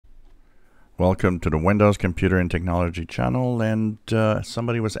Welcome to the Windows Computer and Technology channel, and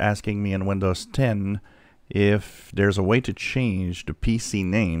somebody was asking me in Windows 10 if there's a way to change the PC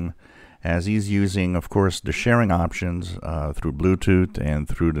name, as he's using, of course, the sharing options through Bluetooth and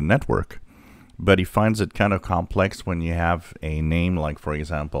through the network. But he finds it kind of complex when you have a name like, for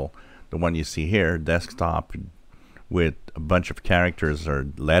example, the one you see here, desktop, with a bunch of characters or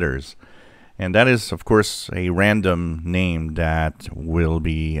letters. And that is, of course, a random name that will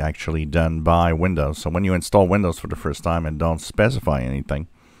be actually done by Windows. So when you install Windows for the first time and don't specify anything,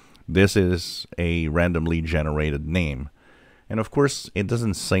 this is a randomly generated name. And of course, it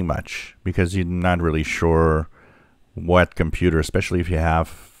doesn't say much because you're not really sure what computer, especially if you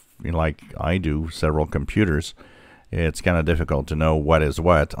have, like I do, several computers. It's kind of difficult to know what is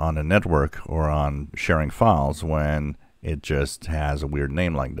what on a network or on sharing files when it just has a weird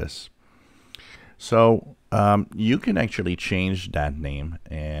name like this. So you can actually change that name,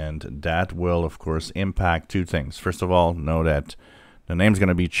 and that will, of course, impact two things. First of all, know that the name's going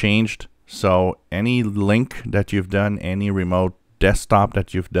to be changed. So any link that you've done, any remote desktop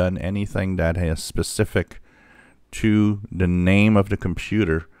that you've done, anything that is specific to the name of the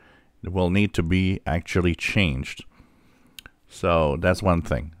computer will need to be actually changed. So that's one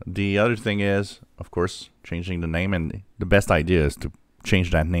thing. The other thing is, of course, changing the name, and the best idea is to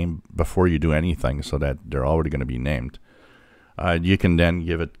change that name before you do anything so that they're already going to be named. You can then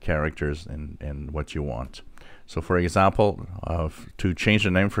give it characters and what you want. So for example, to change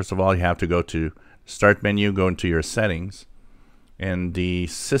the name, first of all, you have to go to Start menu, go into your settings. In the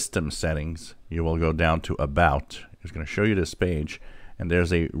system settings, you will go down to About. It's going to show you this page, and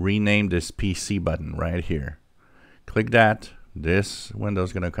there's a Rename This PC button right here. Click that. This window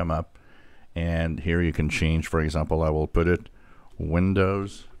is going to come up, and here you can change. For example, I will put it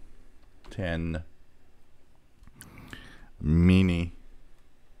Windows 10 Mini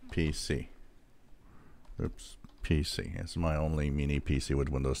PC. Oops, PC. It's my only mini PC with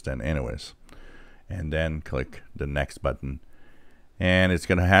Windows 10 anyways. And then click the next button. And it's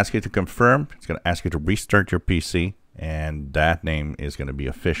going to ask you to confirm. It's going to ask you to restart your PC. And that name is going to be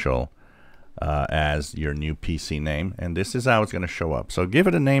official as your new PC name. And this is how it's going to show up. So give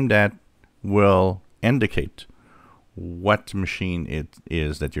it a name that will indicate what machine it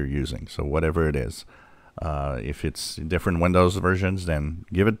is that you're using. So whatever it is, if it's different Windows versions, then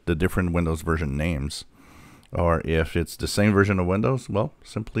give it the different Windows version names. Or if it's the same version of Windows, well,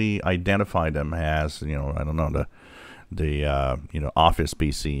 simply identify them as, I don't know, the office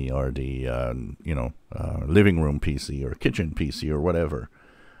PC or the living room PC or kitchen PC or whatever.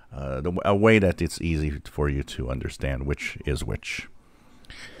 A way that it's easy for you to understand which is which.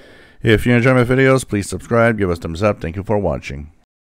 If you enjoy my videos, please subscribe, give us a thumbs up. Thank you for watching.